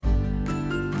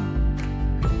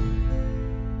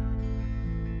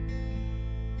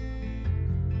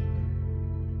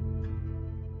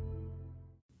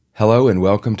Hello and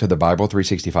welcome to the Bible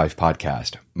 365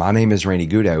 podcast. My name is Randy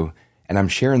Goudeau, and I'm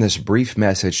sharing this brief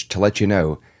message to let you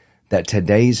know that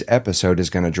today's episode is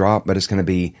going to drop, but it's going to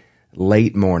be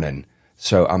late morning.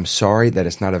 So I'm sorry that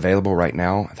it's not available right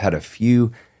now. I've had a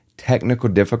few technical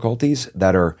difficulties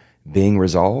that are being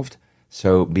resolved.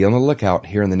 So be on the lookout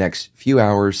here in the next few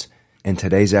hours, and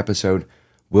today's episode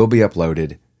will be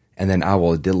uploaded, and then I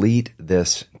will delete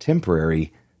this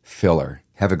temporary filler.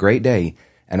 Have a great day,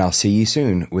 and I'll see you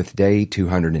soon with day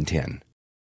 210.